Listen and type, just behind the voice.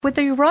With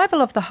the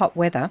arrival of the hot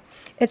weather,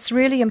 it's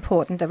really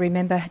important to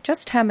remember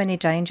just how many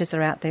dangers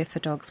are out there for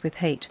dogs with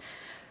heat.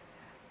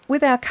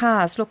 With our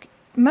cars, look,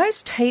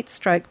 most heat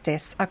stroke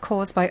deaths are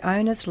caused by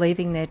owners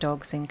leaving their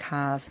dogs in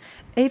cars.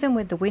 Even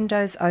with the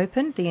windows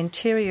open, the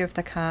interior of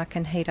the car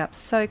can heat up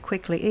so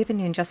quickly, even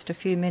in just a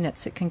few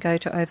minutes it can go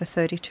to over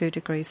 32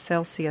 degrees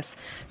Celsius.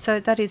 So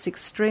that is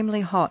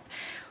extremely hot.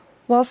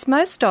 Whilst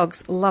most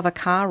dogs love a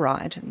car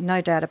ride, no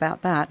doubt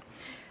about that,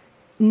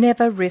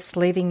 never risk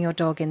leaving your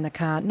dog in the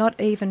car, not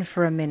even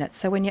for a minute.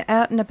 So when you're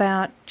out and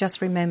about,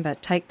 just remember,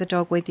 take the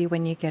dog with you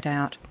when you get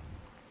out.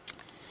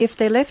 If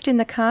they're left in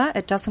the car,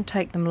 it doesn't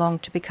take them long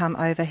to become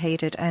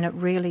overheated, and it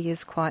really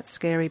is quite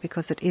scary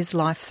because it is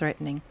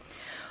life-threatening.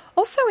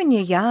 Also in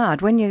your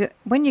yard, when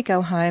you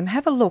go home,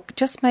 have a look.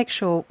 Just make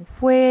sure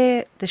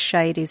where the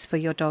shade is for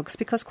your dogs,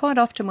 because quite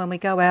often when we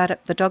go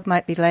out, the dog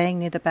might be laying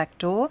near the back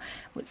door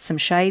with some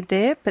shade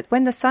there, but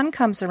when the sun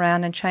comes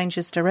around and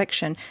changes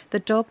direction, the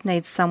dog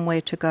needs somewhere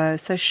to go,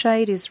 so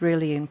shade is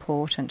really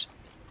important.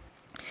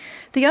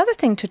 The other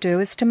thing to do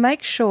is to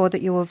make sure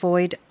that you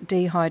avoid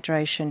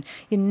dehydration.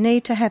 You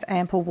need to have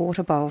ample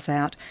water bowls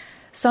out.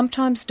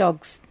 Sometimes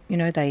dogs,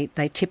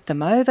 they tip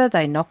them over,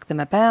 they knock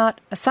them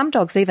about. Some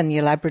dogs, even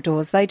your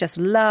Labradors, they just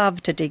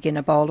love to dig in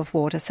a bowl of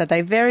water, so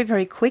they very,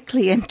 very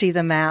quickly empty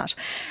them out.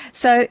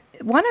 So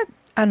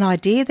an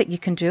idea that you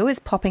can do is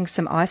popping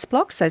some ice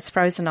blocks, those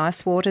frozen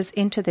ice waters,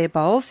 into their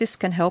bowls. This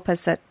can help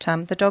us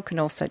the dog can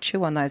also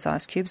chew on those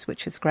ice cubes,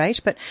 which is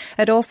great, but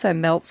it also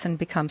melts and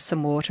becomes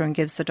some water and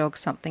gives the dog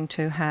something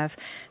to have.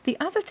 The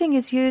other thing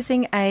is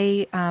using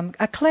a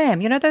clam.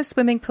 Those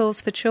swimming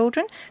pools for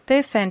children?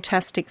 They're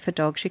fantastic for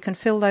dogs. You can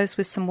fill those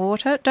with some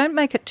water. Don't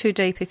make it too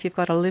deep if you've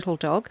got a little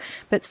dog,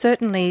 but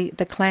certainly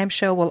the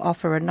clamshell will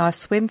offer a nice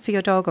swim for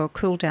your dog or a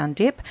cool down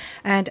dip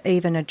and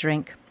even a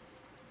drink.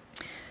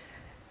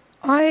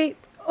 I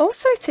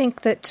also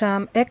think that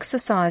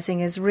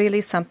exercising is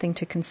really something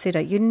to consider.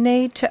 You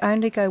need to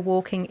only go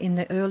walking in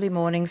the early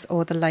mornings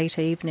or the late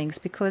evenings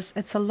because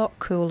it's a lot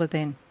cooler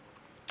then.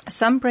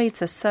 Some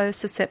breeds are so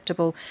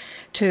susceptible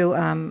to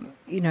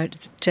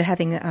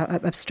having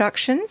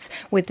obstructions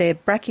with their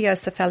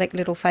brachiocephalic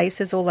little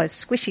faces, all those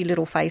squishy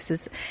little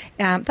faces.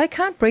 They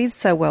can't breathe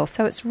so well,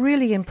 so it's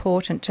really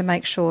important to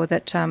make sure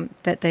that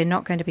they're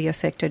not going to be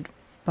affected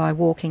by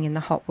walking in the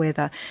hot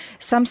weather.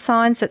 Some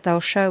signs that they'll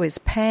show is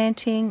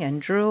panting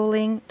and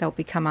drooling. They'll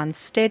become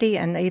unsteady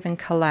and even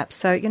collapse.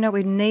 So,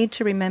 we need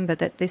to remember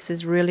that this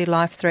is really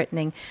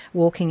life-threatening,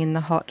 walking in the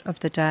hot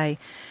of the day.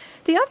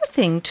 The other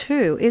thing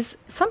too is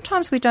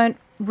sometimes we don't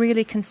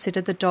really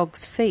consider the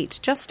dog's feet,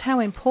 just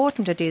how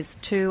important it is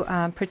to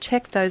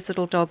protect those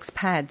little dog's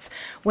pads.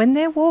 When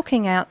they're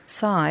walking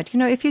outside,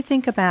 if you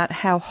think about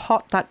how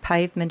hot that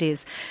pavement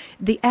is,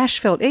 the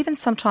asphalt, even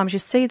sometimes you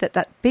see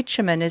that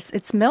bitumen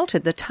it's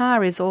melted, the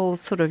tar is all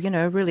sort of,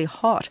 really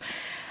hot.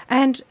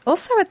 And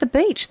also at the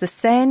beach, the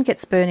sand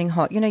gets burning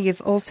hot.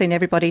 You've all seen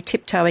everybody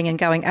tiptoeing and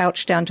going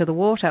ouch down to the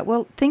water.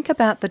 Well, think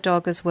about the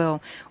dog as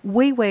well.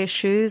 We wear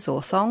shoes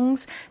or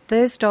thongs.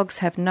 Those dogs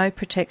have no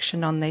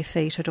protection on their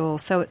feet at all.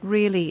 So it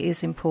really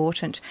is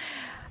important.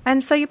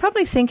 And so you're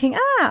probably thinking,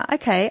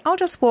 okay, I'll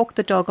just walk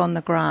the dog on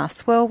the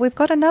grass. Well, we've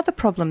got another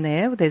problem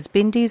there. There's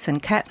bindies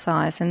and cat's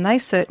eyes, and they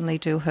certainly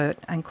do hurt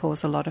and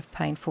cause a lot of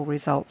painful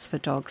results for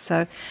dogs.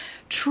 So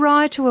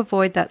try to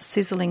avoid that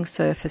sizzling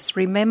surface.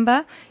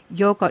 Remember,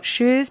 you've got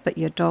shoes, but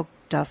your dog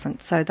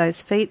doesn't. So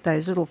those feet,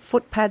 those little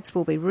foot pads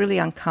will be really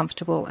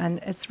uncomfortable, and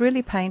it's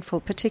really painful,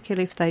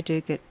 particularly if they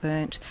do get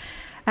burnt.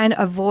 And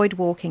avoid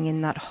walking in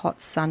that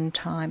hot sun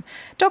time.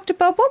 Dr.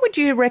 Bob, what would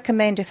you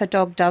recommend if a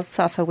dog does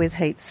suffer with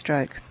heat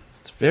stroke?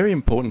 It's very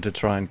important to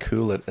try and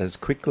cool it as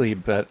quickly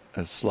but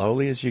as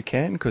slowly as you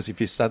can, because if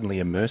you suddenly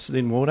immerse it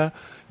in water,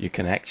 you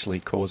can actually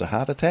cause a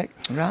heart attack.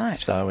 Right.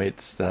 So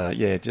it's,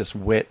 just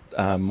wet,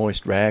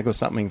 moist rag or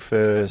something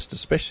first,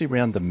 especially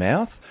around the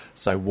mouth.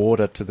 So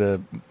water to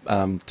the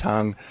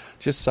tongue,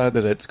 just so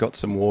that it's got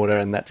some water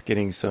and that's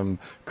getting some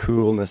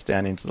coolness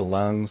down into the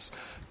lungs.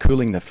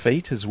 Cooling the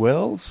feet as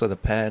well, so the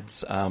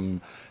pads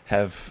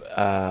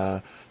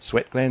have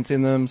sweat glands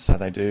in them, so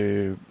they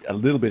do a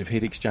little bit of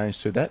heat exchange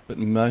through that, but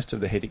most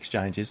of the heat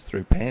exchange is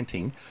through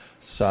panting,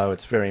 so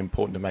it's very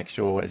important to make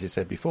sure, as you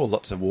said before,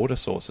 lots of water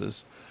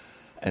sources,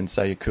 and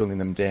so you're cooling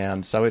them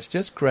down. So it's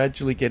just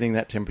gradually getting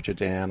that temperature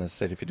down. As I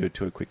said, if you do it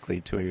too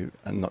quickly,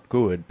 not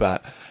good.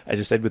 But as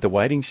you said, with the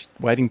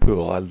wading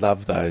pool, I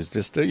love those.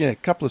 Just a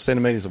couple of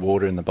centimetres of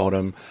water in the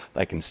bottom.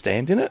 They can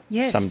stand in it.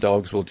 Yes. Some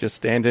dogs will just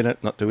stand in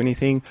it, not do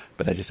anything.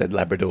 But as you said,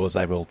 Labradors,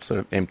 they will sort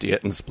of empty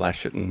it and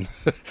splash it and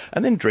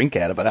and then drink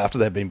out of it after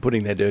they've been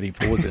putting their dirty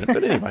paws in it.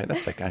 But anyway,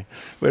 that's okay.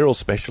 We're all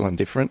special and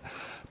different.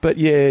 But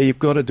yeah, you've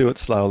got to do it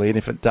slowly, and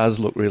if it does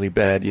look really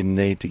bad, you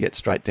need to get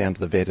straight down to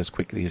the vet as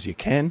quickly as you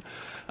can.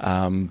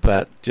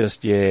 But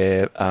just,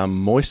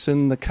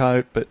 moisten the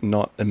coat, but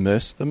not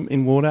immerse them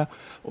in water,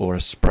 or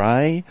a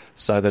spray,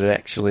 so that it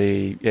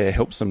actually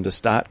helps them to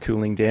start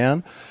cooling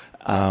down.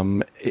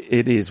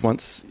 It is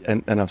once,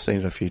 and I've seen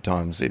it a few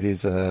times, it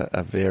is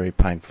a very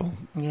painful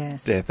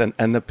death.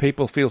 And the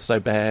people feel so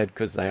bad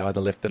because they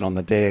either left it on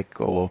the deck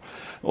or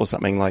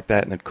something like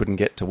that, and it couldn't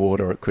get to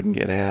water, or it couldn't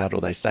get out,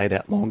 or they stayed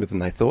out longer than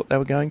they thought they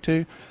were going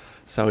to.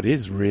 So it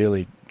is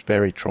really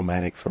very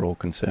traumatic for all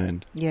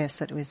concerned.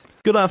 Yes, it was.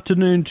 Good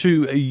afternoon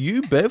to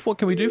you, Bev. What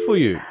can we do for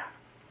you?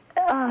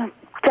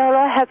 Joel,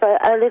 I have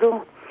a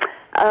little,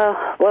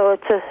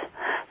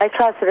 they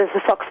class it as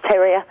a fox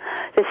terrier.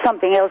 There's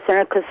something else in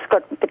it because it's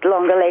got a bit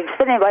longer legs.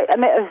 But anyway,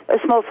 a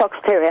small fox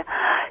terrier.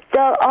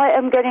 Joel, I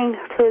am getting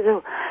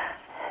to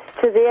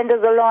the end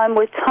of the line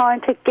with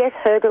trying to get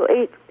her to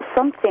eat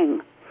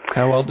something.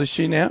 How old is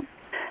she now?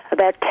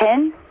 About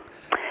 10.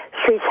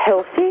 She's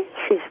healthy.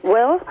 She's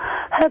well.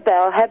 Her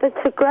bowel habits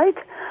are great.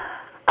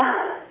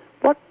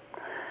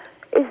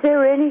 Is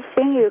there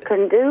anything you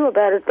can do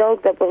about a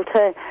dog that will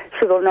turn?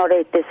 She will not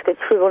eat biscuits.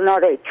 She will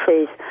not eat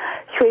cheese.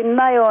 She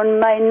may or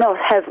may not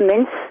have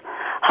mince.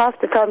 Half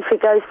the time she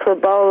goes to a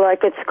bowl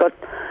like it's got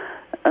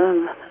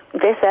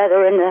death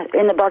adder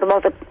in the bottom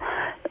of it.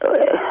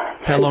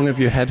 How long have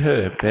you had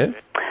her,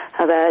 Bev?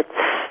 About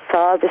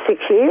 5 to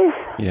 6 years.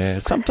 Yeah,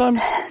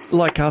 sometimes,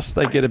 like us,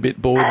 they get a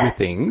bit bored with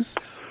things.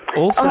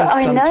 Also,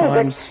 I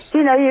sometimes...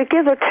 know, but, you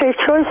give her two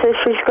choices.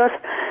 She's got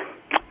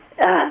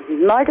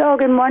my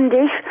dog in one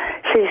dish.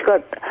 She's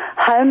got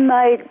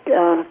homemade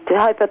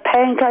type of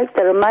pancakes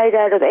that are made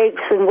out of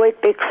eggs and wheat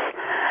bix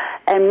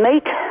and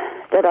meat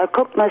that I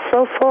cooked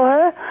myself for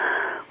her,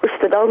 which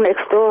the dog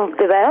next door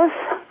devours.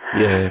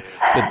 Yeah.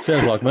 It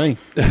sounds like me.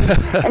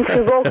 And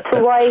she walks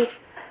away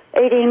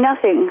eating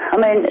nothing. I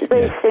mean,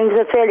 these things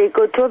are fairly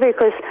good too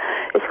because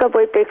it's got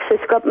wheat bix,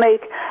 it's got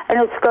meat,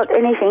 and it's got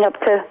anything up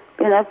to,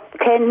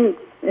 10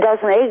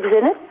 dozen eggs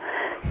in it.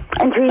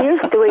 And she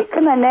used to eat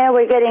them, and now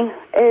we're getting...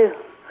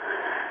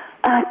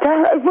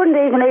 I wouldn't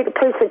even eat a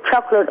piece of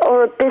chocolate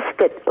or a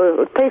biscuit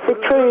or a piece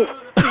of cheese.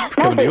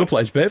 Coming to your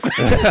place, Bev.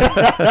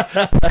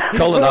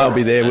 Colin and I will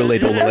be there. We'll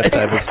eat all the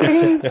leftovers.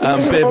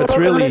 Bev, it's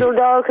really... little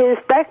dog whose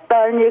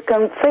backbone you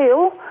can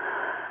feel.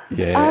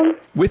 Yeah.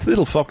 With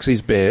little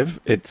foxies, Bev,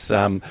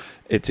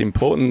 it's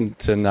important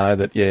to know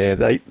that,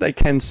 they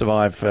can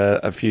survive for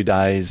a few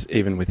days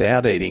even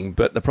without eating.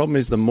 But the problem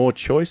is the more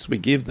choice we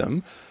give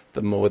them,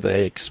 the more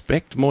they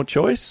expect more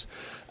choice.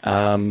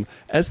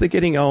 As they're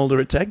getting older,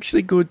 it's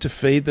actually good to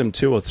feed them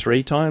 2 or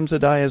 3 times a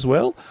day as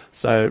well.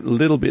 So a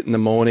little bit in the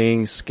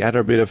morning, scatter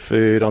a bit of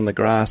food on the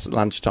grass at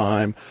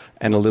lunchtime,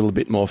 and a little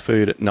bit more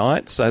food at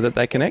night, so that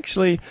they can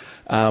actually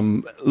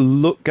go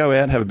out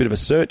and have a bit of a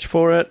search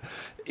for it.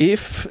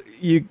 If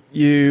you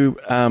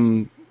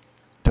don't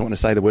want to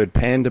say the word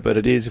panda, but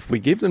it is, if we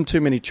give them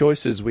too many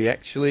choices, we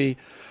actually...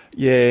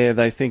 Yeah,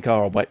 they think,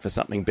 I'll wait for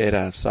something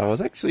better. So I was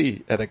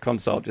actually at a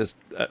consult just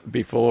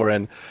before,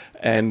 and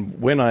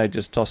when I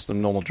just tossed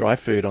them normal dry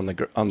food on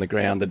the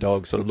ground, the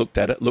dog sort of looked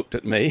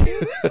at me,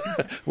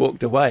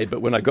 walked away. But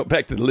when I got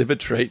back to the liver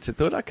treats, I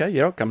thought, okay,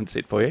 I'll come and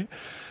sit for you.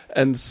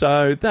 And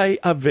so they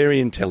are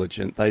very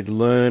intelligent. They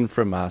learn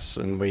from us,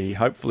 and we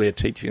hopefully are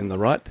teaching them the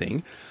right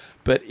thing.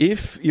 But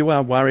if you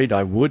are worried,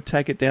 I would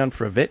take it down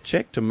for a vet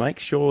check to make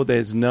sure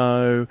there's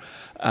no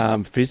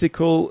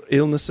physical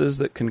illnesses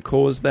that can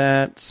cause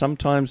that.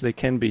 Sometimes there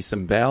can be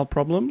some bowel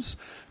problems.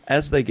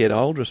 As they get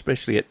older,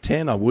 especially at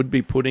 10, I would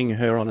be putting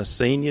her on a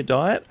senior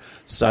diet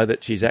so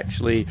that she's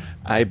actually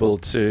able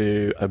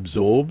to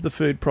absorb the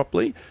food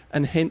properly,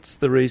 and hence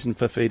the reason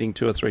for feeding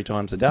 2 or 3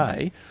 times a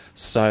day,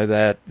 so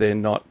that they're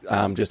not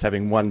just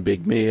having one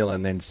big meal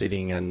and then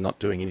sitting and not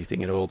doing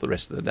anything at all the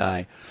rest of the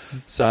day.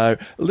 So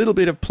a little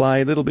bit of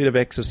play, a little bit of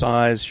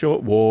exercise,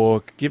 short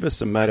walk, give us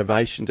some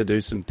motivation to do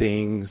some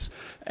things,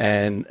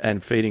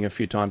 and feeding a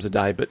few times a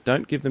day, but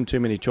don't give them too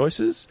many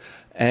choices,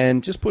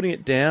 and just putting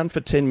it down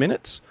for 10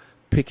 minutes,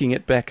 picking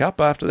it back up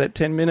after that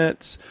 10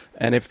 minutes,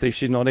 and if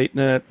she's not eating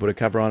it, put a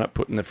cover on it,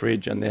 put it in the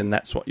fridge, and then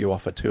that's what you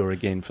offer to her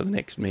again for the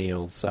next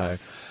meal. So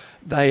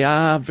they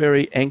are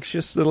very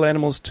anxious, little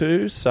animals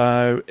too,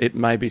 so it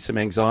may be some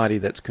anxiety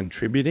that's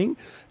contributing.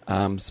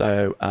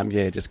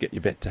 Just get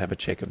your vet to have a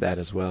check of that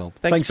as well.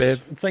 Thanks,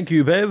 Bev. Thank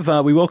you, Bev.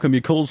 We welcome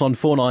your calls on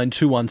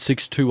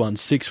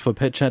 49216216 for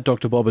Pet Chat,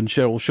 Dr. Bob and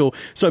Cheryl Shaw.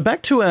 So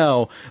back to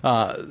our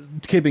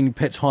keeping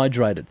pets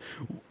hydrated.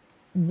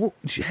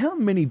 How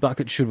many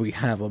buckets should we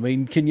have? I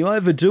mean, can you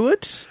overdo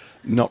it?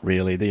 Not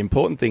really. The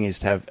important thing is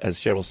to have,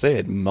 as Cheryl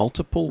said,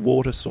 multiple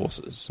water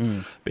sources.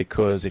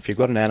 Because if you've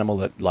got an animal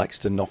that likes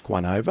to knock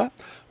one over,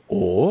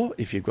 or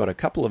if you've got a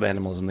couple of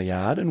animals in the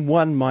yard and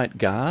one might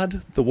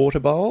guard the water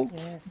bowl,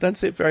 don't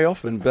see it very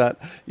often, but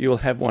you'll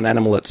have one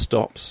animal that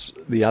stops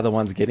the other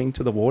ones getting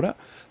to the water.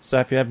 So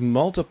if you have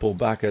multiple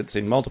buckets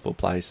in multiple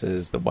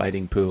places, the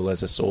wading pool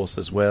as a source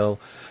as well,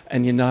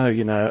 and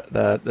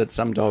that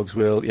some dogs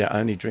will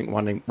only drink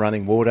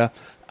running water,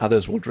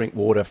 others will drink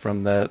water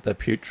from the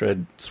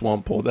putrid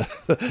swamp or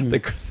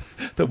the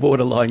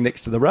water lying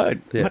next to the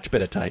road. Yeah. Much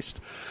better taste.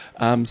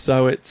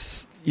 So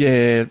it's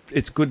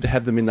good to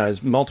have them in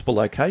those multiple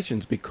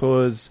locations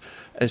because,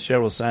 as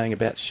Cheryl was saying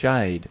about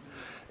shade,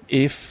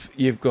 if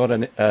you've got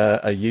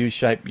a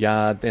U-shaped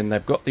yard, then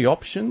they've got the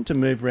option to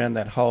move around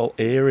that whole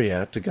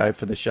area to go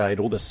for the shade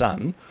or the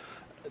sun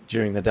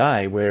during the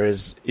day,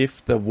 whereas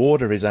if the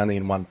water is only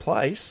in one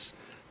place,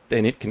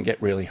 then it can get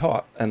really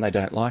hot and they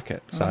don't like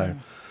it. So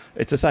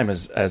it's the same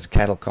as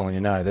cattle,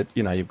 Colin, that,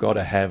 you've got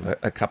to have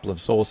a couple of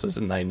sources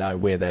and they know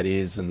where that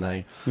is and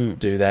they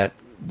do that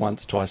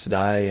once, twice a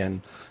day.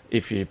 And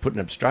if you put an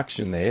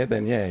obstruction there,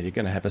 then, you're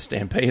going to have a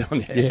stampede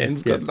on your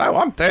hands because, no,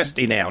 I'm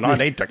thirsty now and I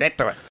need to get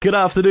to it. Good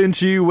afternoon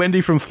to you,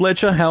 Wendy from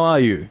Fletcher. How are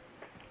you?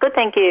 Good,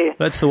 thank you.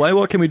 That's the way.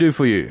 What can we do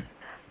for you?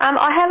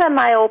 I have a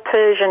male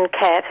Persian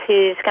cat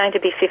who's going to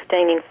be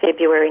 15 in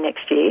February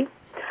next year.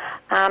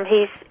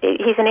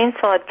 He's an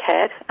inside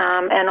cat,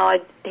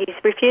 and he's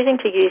refusing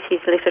to use his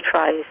litter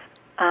trays.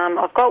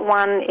 I've got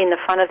one in the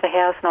front of the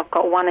house and I've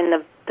got one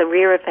in the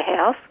rear of the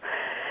house.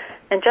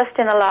 And just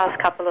in the last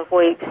couple of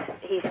weeks,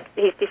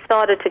 he's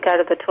decided to go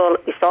to the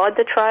toilet beside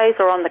the trays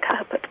or on the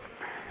carpet.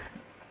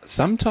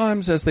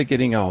 Sometimes as they're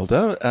getting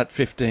older, at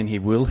 15 he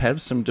will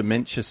have some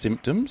dementia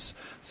symptoms,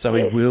 so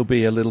he will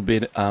be a little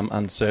bit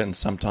uncertain,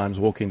 sometimes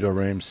walk into a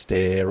room,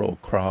 stare or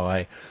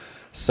cry.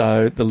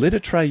 So the litter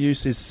tray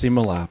use is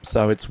similar.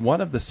 So it's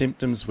one of the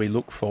symptoms we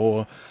look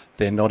for.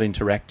 They're not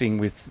interacting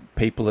with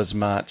people as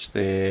much.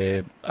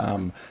 They're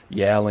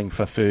yowling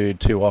for food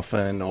too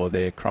often, or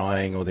they're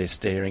crying, or they're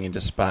staring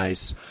into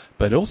space,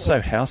 but also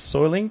house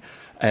soiling.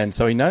 And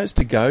so he knows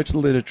to go to the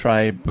litter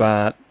tray,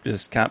 but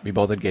just can't be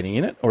bothered getting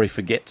in it, or he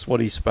forgets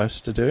what he's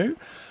supposed to do.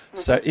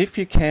 So if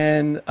you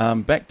can,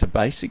 back to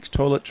basics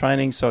toilet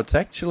training. So it's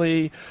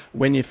actually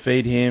when you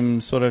feed him,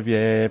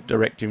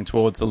 direct him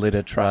towards the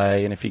litter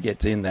tray, and if he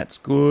gets in, that's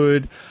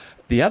good.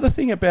 The other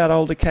thing about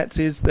older cats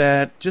is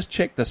that just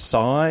check the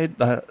side,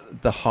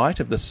 the height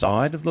of the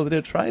side of the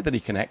litter tray, that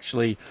he can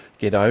actually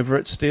get over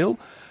it still.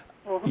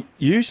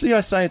 Usually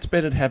I say it's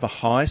better to have a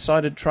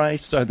high-sided tray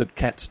so that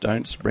cats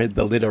don't spread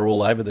the litter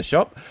all over the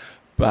shop.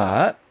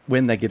 But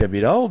when they get a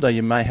bit older,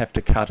 you may have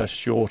to cut a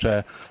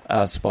shorter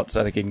spot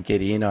so they can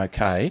get in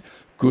okay.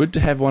 Good to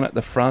have one at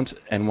the front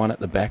and one at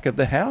the back of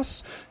the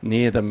house,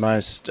 near the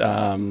most,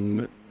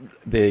 the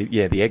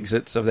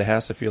exits of the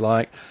house, if you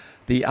like.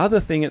 The other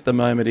thing at the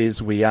moment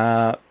is we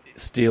are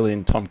still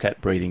in tomcat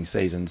breeding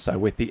season. So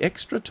with the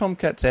extra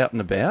tomcats out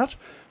and about,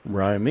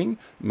 roaming,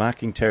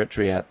 marking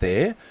territory out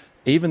there,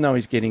 even though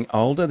he's getting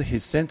older,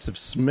 his sense of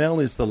smell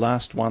is the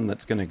last one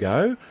that's going to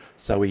go.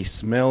 So he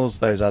smells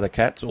those other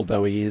cats,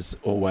 although he is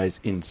always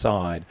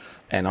inside.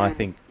 And I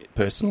think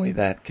personally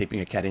that keeping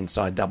a cat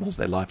inside doubles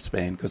their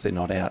lifespan because they're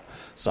not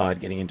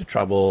outside getting into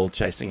trouble,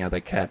 chasing other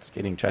cats,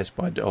 getting chased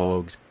by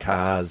dogs,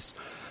 cars,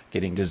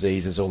 getting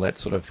diseases, all that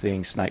sort of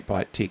thing, snake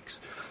bite, ticks.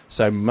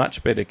 So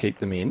much better keep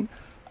them in.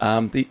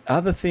 The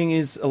other thing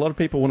is a lot of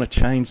people want to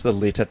change the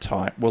litter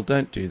type. Well,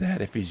 don't do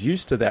that. If he's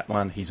used to that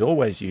one, he's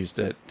always used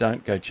it.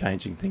 Don't go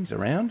changing things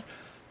around.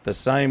 The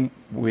same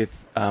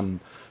with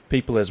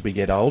people as we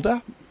get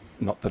older.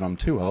 Not that I'm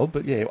too old,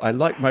 but I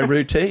like my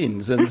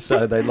routines, and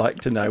so they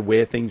like to know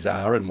where things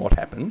are and what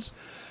happens.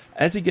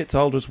 As he gets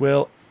older as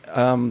well,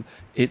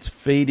 it's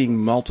feeding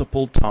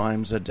multiple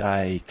times a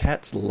day.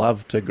 Cats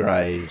love to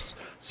graze.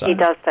 So, he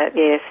does that,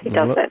 yes, he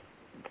does that.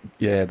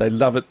 Yeah, they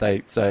love it.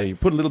 So you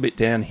put a little bit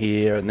down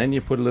here, and then you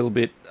put a little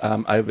bit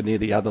over near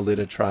the other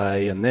litter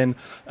tray, and then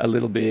a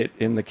little bit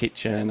in the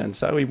kitchen. And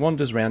so he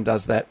wanders around,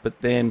 does that,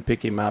 but then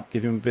pick him up,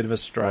 give him a bit of a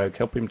stroke,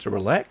 help him to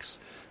relax,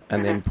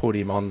 and then put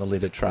him on the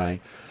litter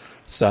tray.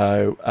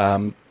 So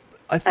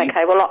I think...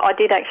 Okay, well, I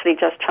did actually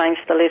just change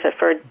the litter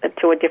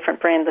to a different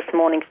brand this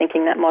morning,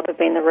 thinking that might have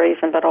been the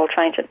reason, but I'll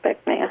change it back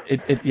now.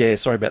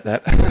 Sorry about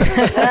that. No,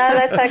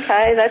 that's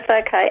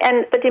okay.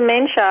 And the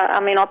dementia, I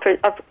mean,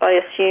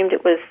 I assumed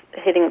it was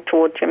heading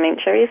towards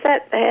dementia.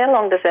 How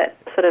long does that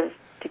sort of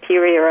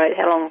deteriorate?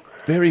 How long?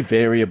 Very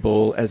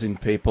variable, as in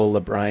people,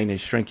 the brain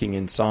is shrinking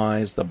in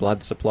size, the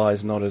blood supply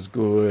is not as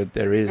good,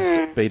 there is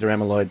beta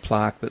amyloid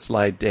plaque that's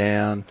laid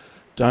down.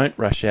 Don't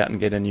rush out and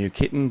get a new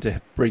kitten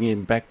to bring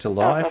him back to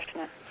life.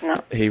 Oh,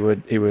 no. He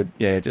would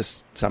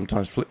just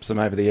sometimes flips them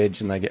over the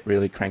edge and they get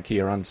really cranky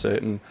or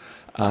uncertain.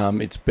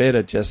 It's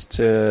better just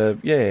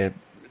to,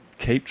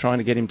 keep trying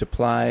to get him to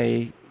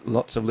play,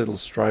 lots of little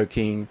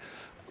stroking,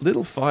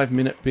 little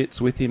 5-minute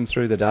bits with him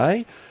through the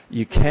day.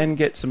 You can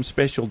get some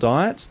special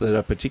diets that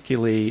are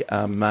particularly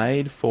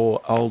made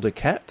for older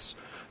cats.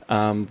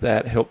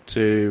 That help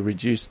to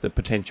reduce the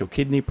potential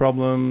kidney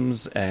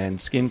problems and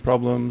skin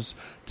problems,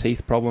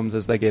 teeth problems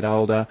as they get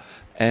older.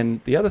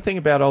 And the other thing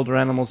about older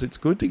animals, it's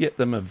good to get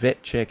them a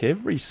vet check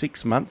every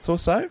 6 months or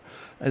so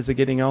as they're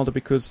getting older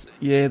because,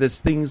 there's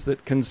things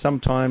that can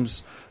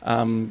sometimes,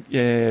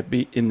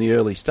 be in the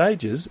early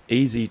stages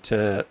easy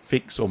to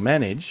fix or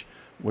manage,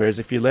 whereas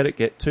if you let it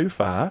get too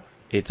far,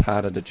 it's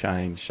harder to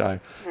change. So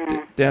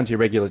down to your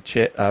regular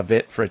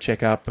vet for a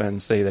checkup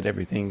and see that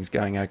everything's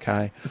going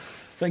okay.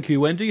 Thank you,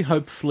 Wendy.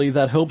 Hopefully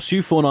that helps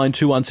you.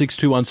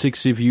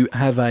 49216216 if you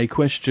have a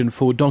question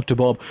for Dr.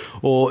 Bob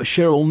or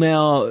Cheryl.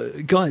 Now,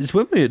 guys,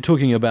 when we're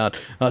talking about...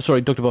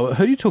 Dr. Bob, I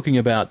heard you talking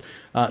about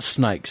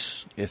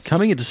snakes. Yes.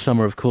 Coming into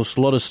summer, of course,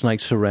 a lot of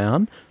snakes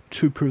around.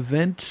 To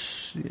prevent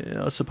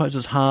I suppose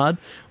it's hard.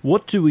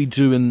 What do we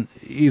do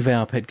if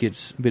our pet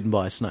gets bitten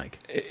by a snake?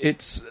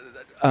 It's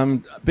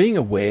being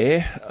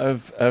aware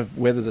of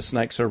whether the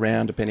snakes are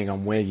around, depending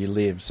on where you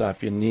live. So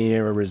if you're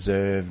near a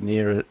reserve,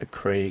 near a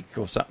creek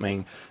or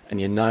something,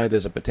 and you know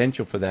there's a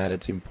potential for that,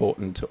 it's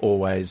important to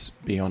always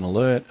be on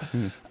alert.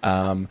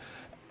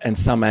 And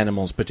some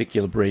animals,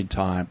 particular breed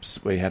types,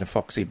 we had a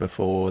foxy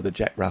before, the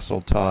Jack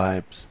Russell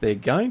types, they're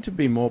going to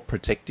be more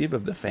protective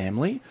of the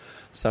family.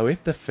 So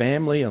if the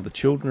family or the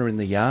children are in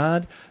the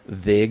yard,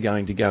 they're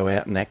going to go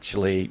out and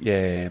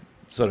actually,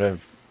 sort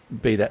of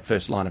be that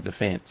first line of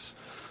defence.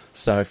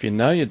 So if you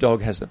know your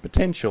dog has the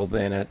potential,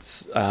 then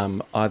it's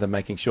either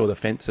making sure the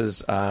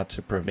fences are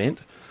to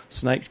prevent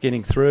snakes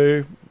getting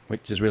through,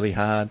 which is really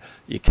hard.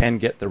 You can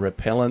get the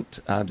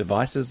repellent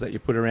devices that you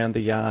put around the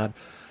yard.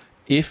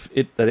 If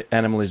the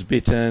animal is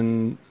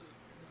bitten,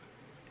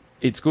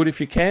 it's good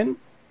if you can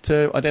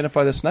to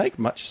identify the snake.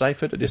 Much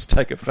safer to just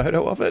take a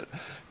photo of it,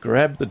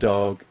 grab the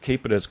dog,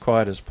 keep it as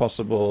quiet as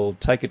possible,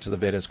 take it to the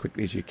vet as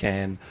quickly as you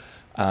can.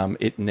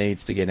 It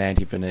needs to get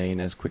antivenin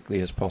as quickly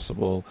as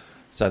possible.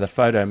 So the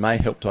photo may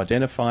help to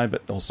identify,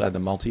 but also the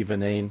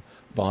multivenin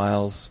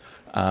vials.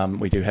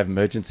 We do have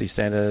emergency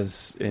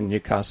centres in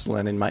Newcastle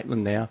and in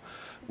Maitland now,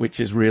 which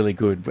is really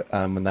good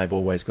when they've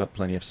always got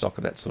plenty of stock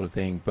of that sort of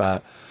thing.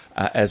 But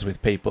as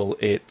with people,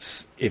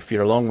 it's if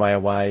you're a long way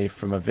away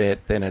from a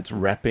vet, then it's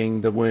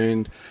wrapping the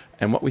wound.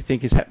 And what we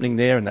think is happening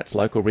there, and that's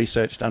local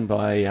research done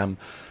by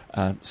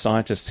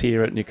scientists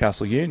here at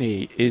Newcastle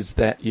Uni, is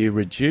that you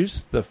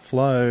reduce the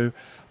flow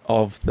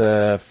of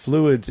the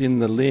fluids in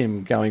the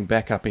limb going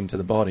back up into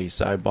the body.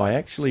 So by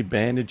actually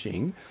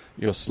bandaging,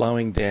 you're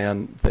slowing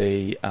down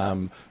the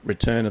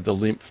return of the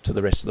lymph to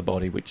the rest of the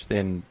body, which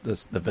then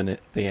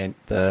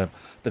the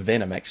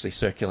venom actually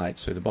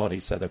circulates through the body.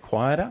 So the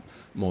quieter,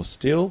 more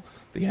still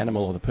the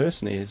animal or the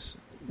person is,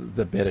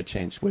 the better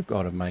chance we've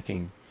got of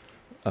making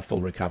a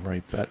full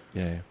recovery. But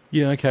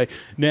Yeah, okay.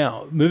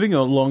 Now, moving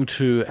along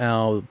to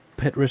our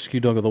pet rescue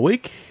dog of the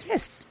week.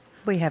 Yes,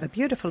 we have a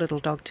beautiful little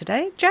dog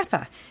today,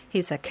 Jaffa.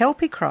 He's a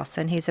Kelpie cross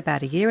and he's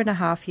about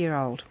 1.5 years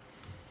old.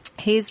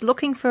 He's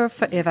looking for a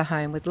forever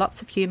home with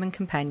lots of human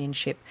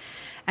companionship,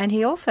 and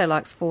he also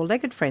likes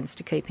 4-legged friends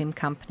to keep him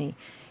company.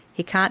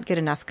 He can't get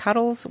enough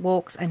cuddles,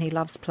 walks, and he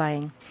loves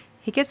playing.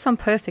 He gets on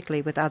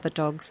perfectly with other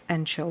dogs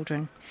and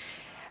children.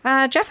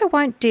 Jaffa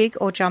won't dig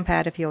or jump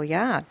out of your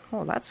yard.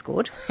 Oh, that's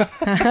good.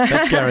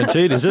 That's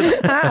guaranteed, is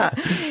it?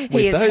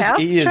 He is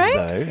house ears,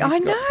 trained. though, I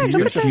know,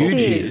 look at those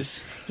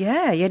ears.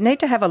 Yeah, you need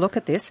to have a look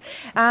at this.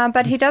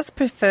 But he does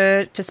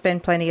prefer to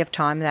spend plenty of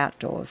time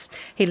outdoors.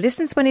 He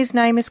listens when his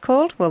name is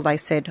called. Well, they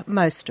said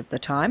most of the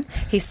time.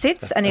 He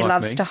sits and he Like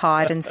loves me. to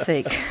hide and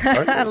seek.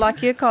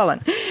 Like you,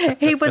 Colin.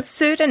 He would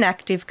suit an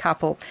active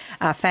couple,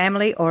 a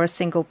family or a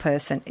single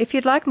person. If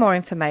you'd like more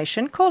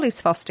information, call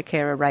his foster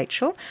carer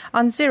Rachel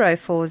on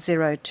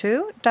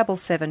 0402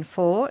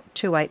 774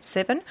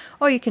 287,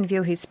 or you can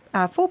view his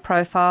full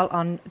profile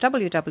on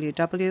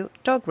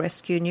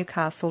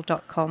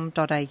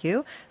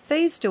www.dogrescuenewcastle.com.au.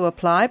 Fees do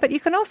apply, but you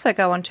can also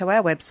go onto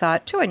our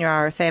website,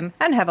 2NURFM,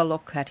 and have a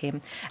look at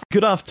him.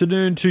 Good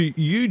afternoon to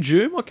you,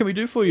 June. What can we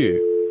do for you?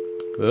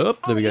 Oh,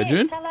 there we go, yes,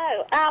 June.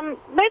 Hello.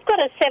 We've got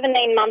a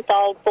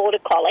 17-month-old border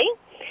collie,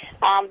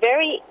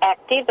 very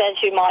active, as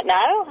you might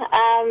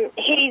know.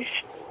 He's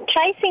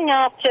chasing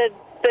after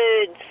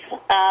birds.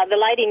 The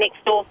lady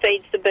next door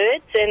feeds the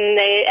birds, and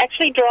they're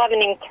actually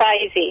driving him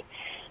crazy.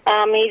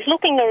 He's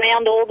looking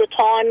around all the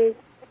time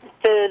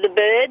for the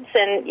birds,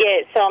 and,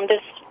 so I'm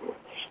just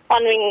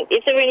wondering,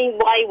 is there any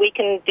way we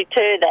can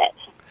deter that?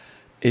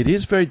 It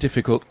is very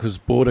difficult because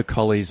border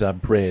collies are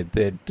bred.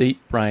 Their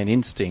deep brain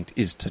instinct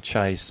is to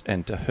chase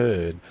and to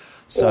herd.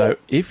 So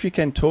if you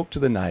can talk to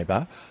the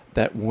neighbour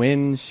that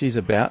when she's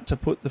about to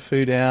put the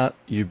food out,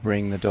 you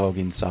bring the dog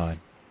inside.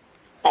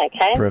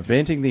 Okay.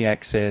 Preventing the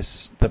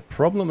access. The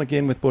problem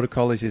again with border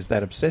collies is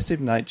that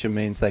obsessive nature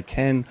means they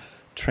can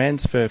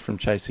transfer from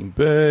chasing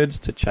birds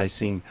to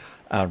chasing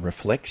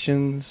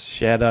reflections,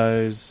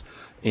 shadows,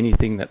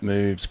 anything that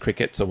moves,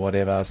 crickets or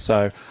whatever.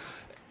 So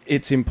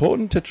it's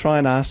important to try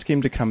and ask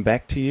him to come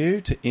back to you,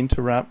 to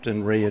interrupt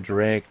and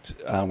redirect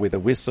with a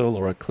whistle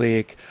or a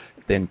click,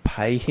 then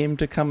pay him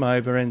to come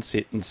over and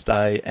sit and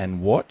stay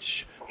and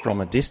watch from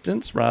a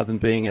distance rather than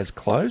being as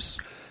close.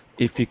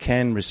 If you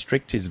can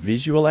restrict his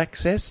visual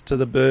access to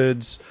the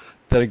birds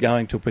that are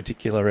going to a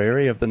particular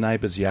area of the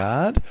neighbour's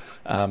yard,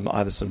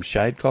 either some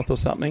shade cloth or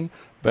something.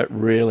 But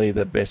really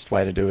the best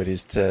way to do it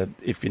is to,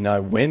 if you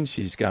know when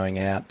she's going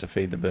out to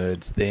feed the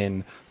birds,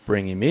 then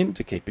bring him in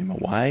to keep him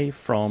away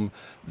from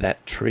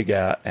that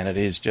trigger. And it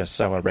is just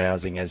so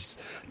arousing, as,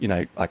 you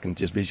know, I can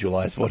just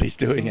visualise what he's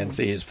doing and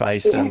see his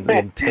face and the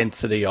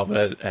intensity of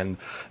it and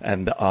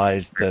the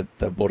eyes, the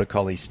border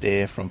collie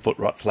stare from foot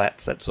rot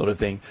flats, that sort of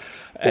thing.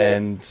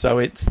 And so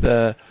it's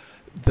the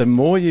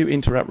more you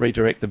interrupt,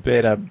 redirect, the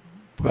better.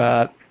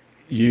 But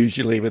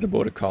usually with a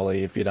border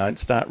collie, if you don't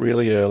start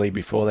really early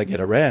before they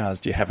get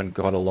aroused, you haven't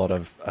got a lot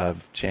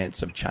of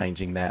chance of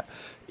changing that.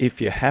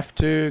 If you have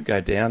to,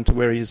 go down to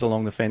where he is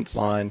along the fence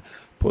line,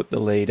 put the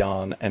lead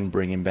on and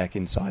bring him back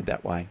inside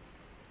that way.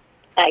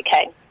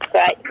 Okay,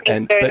 great.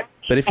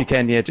 But if you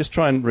can, just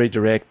try and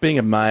redirect. Being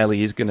a male,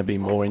 he is going to be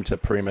more into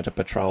perimeter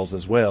patrols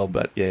as well.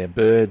 But,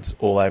 birds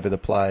all over the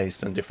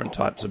place and different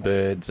types of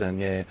birds.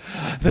 And,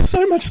 there's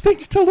so much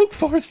things to look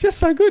for. It's just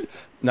so good.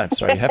 No,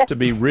 sorry, you have to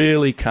be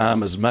really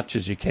calm as much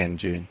as you can,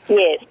 June.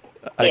 Yes.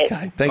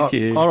 Okay, thank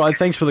you. All right,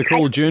 thanks for the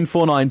call, June.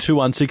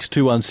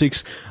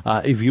 49216216.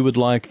 If you would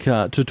like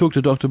to talk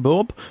to Dr.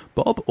 Bob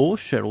or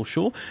Cheryl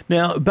Shaw.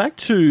 Now, back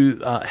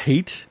to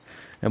heat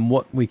and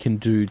what we can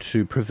do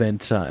to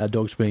prevent our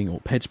dogs or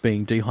pets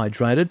being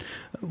dehydrated.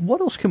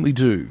 What else can we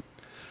do?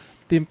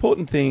 The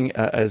important thing,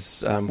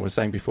 as we were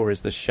saying before,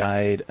 is the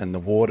shade and the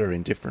water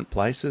in different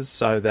places,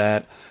 so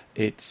that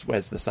it's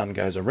as the sun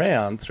goes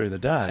around through the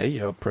day,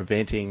 you're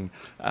preventing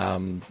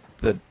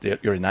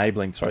you're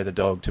enabling the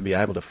dog to be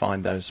able to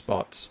find those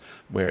spots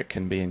where it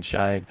can be in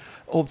shade.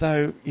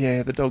 Although,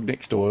 the dog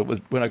next door, was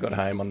when I got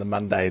home on the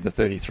Monday, the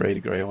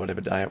 33-degree or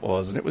whatever day it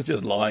was, and it was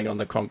just lying on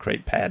the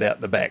concrete pad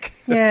out the back.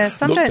 Yeah,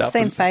 some don't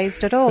seem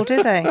phased at all,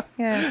 do they?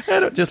 Yeah.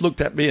 And it just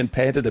looked at me and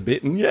panted a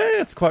bit, and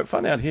it's quite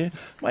fun out here.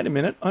 Wait a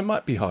minute, I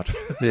might be hot.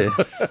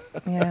 Yes.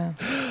 Yeah.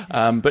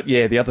 But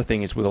the other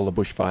thing is with all the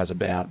bushfires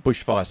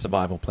bushfire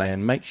survival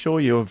plan, make sure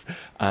you've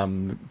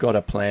got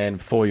a plan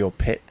for your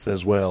pets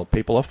as well.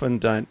 People often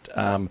don't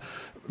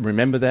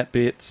remember that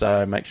bit,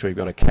 so make sure you've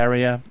got a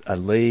carrier, a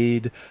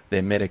lead,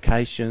 their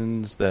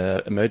medications,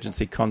 the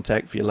emergency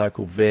contact for your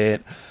local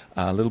vet,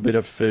 a little bit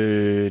of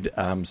food,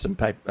 some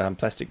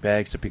plastic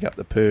bags to pick up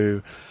the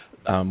poo,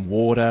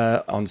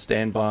 water on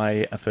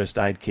standby, a first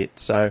aid kit.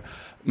 So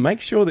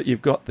make sure that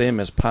you've got them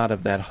as part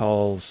of that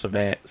whole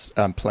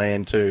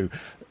plan to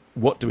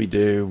what do we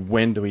do,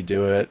 when do we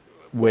do it,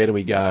 where do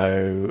we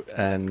go,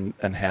 and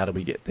how do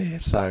we get there?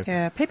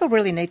 So people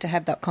really need to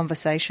have that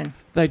conversation.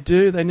 They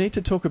do. They need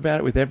to talk about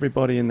it with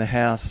everybody in the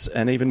house,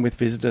 and even with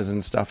visitors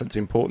and stuff. It's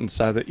important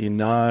so that you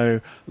know,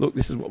 look,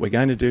 this is what we're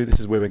going to do, this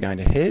is where we're going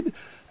to head.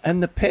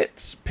 And the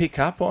pets pick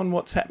up on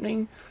what's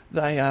happening.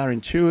 They are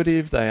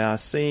intuitive. They are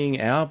seeing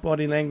our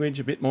body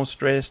language a bit more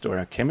stressed or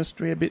our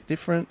chemistry a bit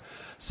different.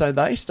 So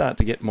they start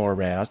to get more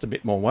aroused, a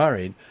bit more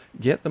worried.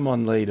 Get them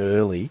on lead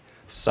early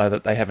so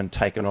that they haven't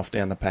taken off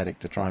down the paddock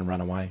to try and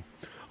run away.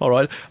 All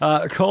right.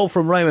 Cole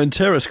from Raymond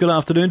Terrace, good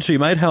afternoon to you,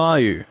 mate. How are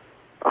you?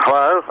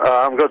 Hello.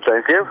 I'm good,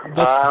 thank you.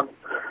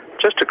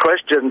 Just a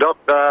question, Doc.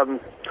 I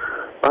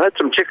had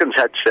some chickens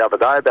hatch the other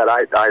day,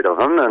 about eight of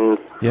them, and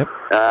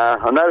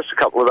I noticed a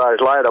couple of days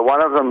later,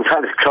 one of them's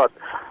only got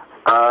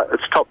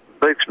its top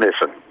beak's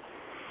missing.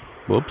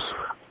 Whoops.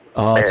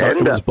 Oh, so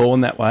it was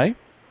born that way?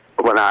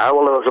 Well, no.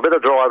 Well, there was a bit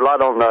of dry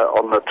blood on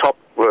the top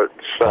where it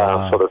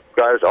sort of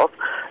goes off.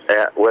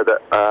 Whether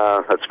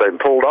it's been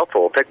pulled off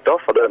or picked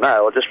off, I don't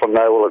know. I just want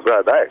to know, will it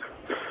grow back?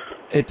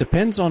 It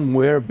depends on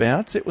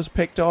whereabouts it was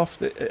picked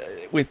off.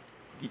 With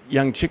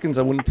young chickens,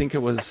 I wouldn't think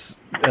it was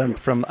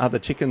from other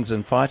chickens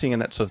and fighting and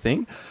that sort of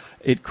thing.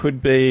 It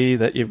could be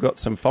that you've got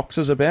some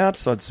foxes about,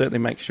 so I'd certainly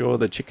make sure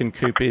the chicken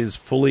coop is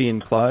fully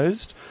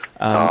enclosed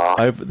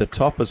over the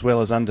top as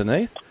well as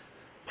underneath.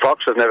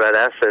 Foxes never had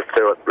access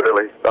to it,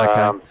 really.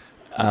 Okay.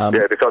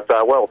 Because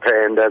they're well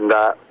panned, and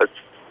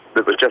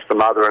it was just the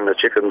mother and the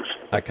chickens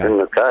in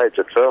the cage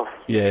itself.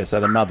 Yeah, so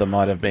the mother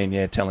might have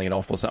been telling it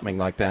off or something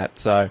like that.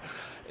 So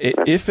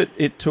if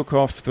it took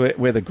off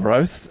where the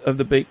growth of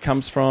the beak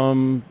comes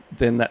from,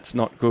 then that's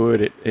not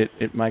good.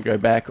 It may go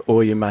back,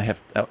 or you may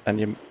have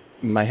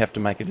to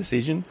make a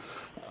decision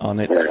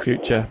on its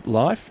future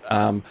life.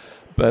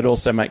 But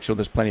also make sure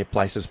there's plenty of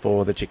places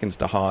for the chickens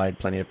to hide,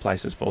 plenty of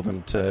places for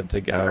them to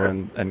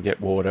go and get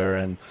water,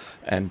 and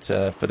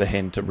for the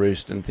hen to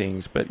roost and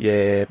things. But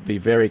be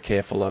very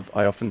careful.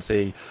 I often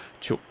see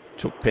chook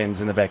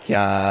pens in the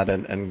backyard,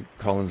 and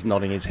Colin's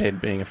nodding his head,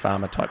 being a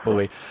farmer type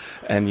boy.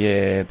 And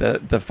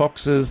the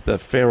foxes, the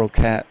feral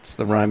cats,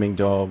 the roaming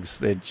dogs,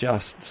 they're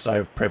just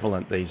so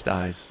prevalent these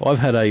days. I've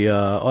had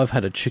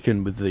a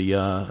chicken with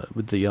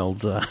the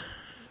old.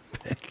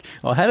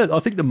 I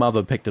think the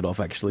mother picked it off,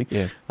 actually.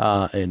 Yeah.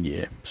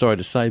 Sorry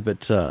to say,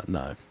 but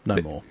no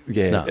more.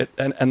 Yeah. No.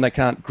 And they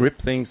can't grip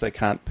things, they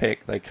can't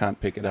peck, they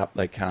can't pick it up,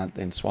 they can't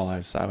then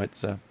swallow. So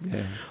it's,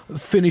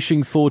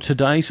 Finishing for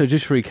today, so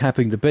just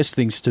recapping, the best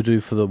things to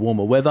do for the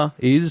warmer weather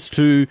is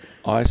to...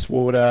 Ice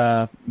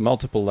water,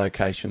 multiple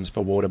locations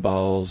for water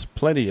bowls,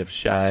 plenty of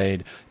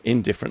shade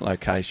in different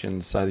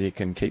locations so that you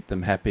can keep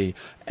them happy.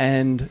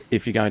 And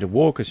if you're going to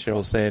walk, as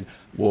Cheryl said,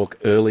 walk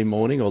early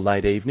morning or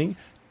late evening.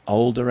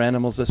 Older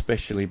animals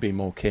especially, be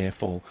more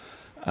careful.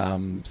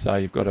 So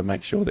you've got to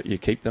make sure that you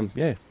keep them,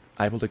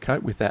 able to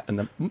cope with that. And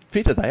the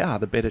fitter they are,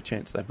 the better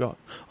chance they've got.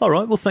 All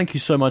right. Well, thank you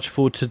so much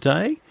for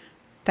today.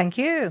 Thank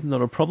you.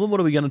 Not a problem. What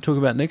are we going to talk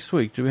about next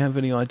week? Do we have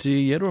any idea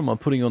yet, or am I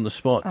putting you on the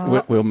spot?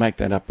 We'll make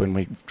that up when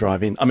we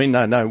drive in. I mean,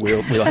 no,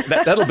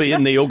 that'll be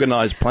in the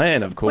organised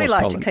plan, of course. We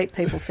like Colin. to keep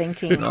people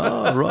thinking.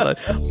 Oh, right.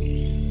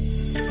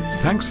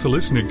 Thanks for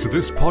listening to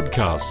this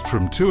podcast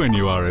from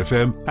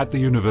 2NURFM at the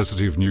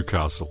University of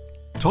Newcastle.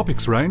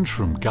 Topics range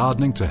from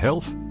gardening to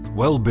health,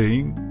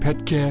 well-being,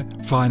 pet care,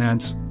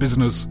 finance,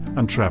 business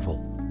and travel.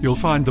 You'll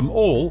find them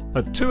all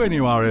at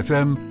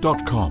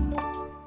 2NURFM.com.